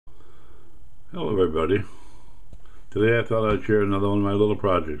Hello everybody. Today I thought I'd share another one of my little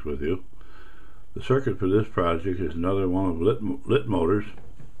projects with you. The circuit for this project is another one of lid motor.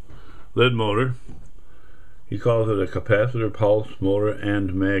 He calls it a capacitor, pulse, motor,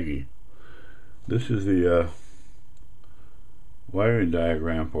 and Maggie. This is the wiring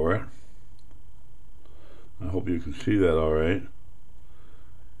diagram for it. I hope you can see that alright.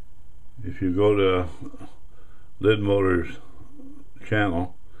 If you go to Lid Motor's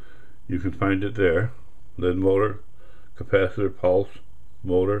channel, you can find it there. Lid motor, capacitor, pulse,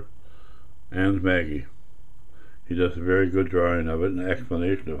 motor, and Maggie. He does a very good drawing of it and an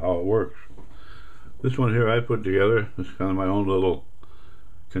explanation of how it works. This one here I put together. It's kind of my own little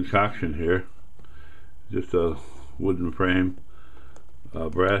concoction here. Just a wooden frame, a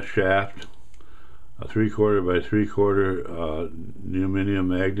brass shaft, a 3/4 by 3/4 aluminum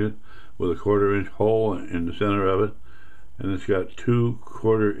magnet with a 1/4 inch hole in the center of it. And it's got 2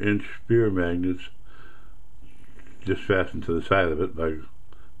 1/4 inch spear magnets just fastened to the side of it by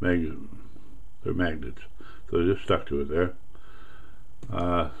magnets. So they're just stuck to it there.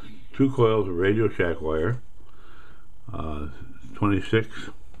 2 coils of Radio Shack wire,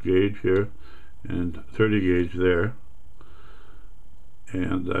 26 gauge here and 30 gauge there,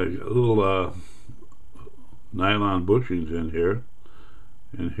 and a little nylon bushings in here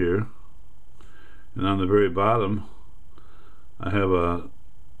and here. And on the very bottom I have a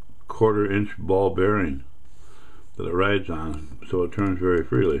 1/4 inch ball bearing that it rides on, so it turns very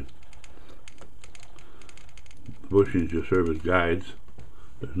freely. The bushings just serve as guides.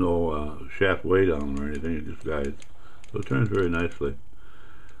 There's no shaft weight on them or anything, it just guides. So it turns very nicely.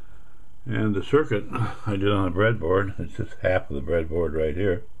 And the circuit I did on a breadboard. It's just half of the breadboard right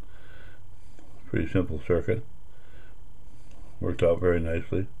here. Pretty simple circuit. Worked out very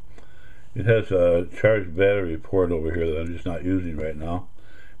nicely. It has a charged battery port over here that I'm just not using right now,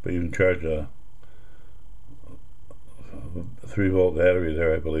 but you can charge a 3-volt battery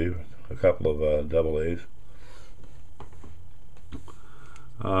there, I believe, a couple of AA's.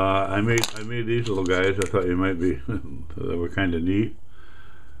 I made these little guys. I thought you might be they were kind of neat.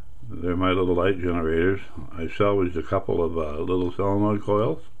 They're my little light generators. I salvaged a couple of little solenoid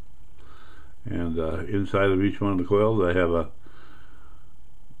coils, and inside of each one of the coils I have a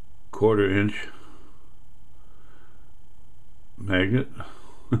 1/4 inch magnet,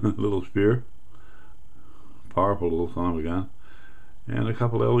 little spear, powerful little son of a gun, and a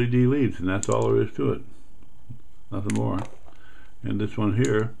couple LED leads, and that's all there is to it, nothing more. And this one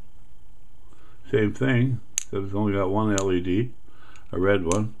here, same thing, except it's only got one LED, a red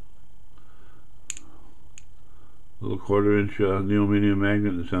one, little 1/4 inch aluminum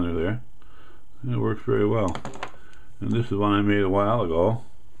magnet in the center there, and it works very well. And this is one I made a while ago.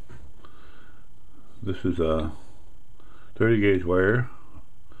 This is a 30 gauge wire,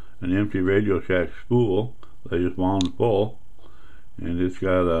 an empty Radio Shack spool that I just wound full, and it's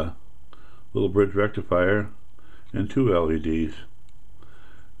got a little bridge rectifier and 2 LEDs.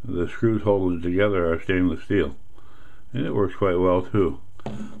 The screws holding it together are stainless steel, and it works quite well too.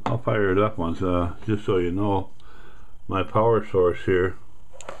 I'll fire it up once, just so you know. My power source here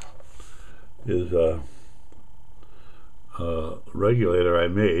is a regulator I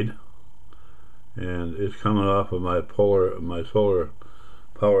made, and it's coming off of my solar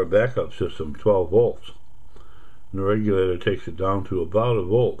power backup system, 12 volts. And the regulator takes it down to about a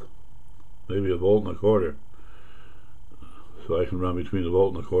volt, maybe 1.25 volts, so I can run between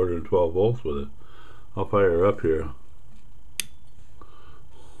 1.25 volts and 12 volts with it. I'll fire her up here,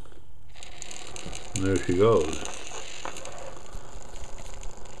 and there she goes.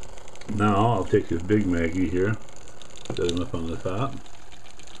 Now I'll take this big Maggie here, set him up on the top,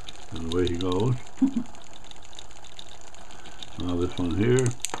 and away he goes. Now this one here,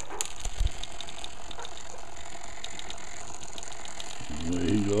 and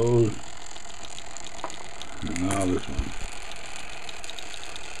away he goes, and now this one.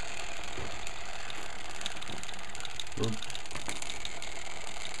 Oops.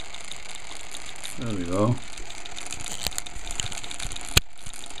 There we go.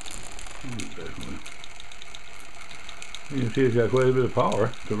 You can see it's got quite a bit of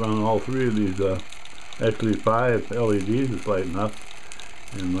power to run all 3 of these, actually 5 LEDs is lighting up,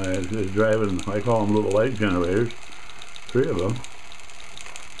 and it's driving, I call them little light generators, 3 of them.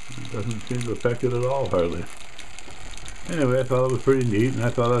 It doesn't seem to affect it at all, hardly. Anyway, I thought it was pretty neat, and I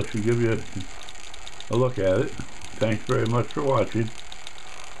thought I should give you a look at it. Thanks very much for watching.